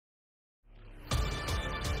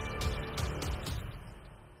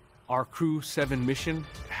Our Crew-7 mission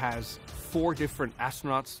has 4 different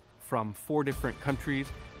astronauts from 4 different countries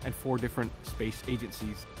and 4 different space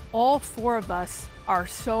agencies. All 4 of us are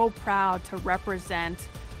so proud to represent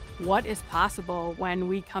what is possible when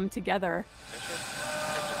we come together.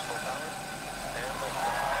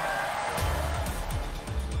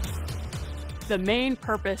 The main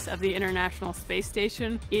purpose of the International Space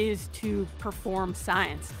Station is to perform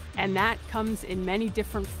science, and that comes in many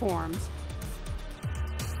different forms.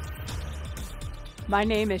 My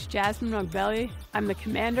name is Jasmine Ogbeli. I'm the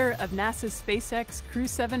commander of NASA's SpaceX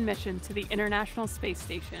Crew-7 mission to the International Space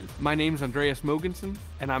Station. My name's Andreas Mogensen,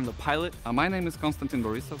 and I'm the pilot. My name is Konstantin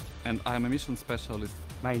Borisov, and I am a mission specialist.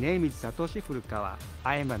 My name is Satoshi Furukawa.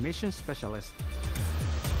 I am a mission specialist.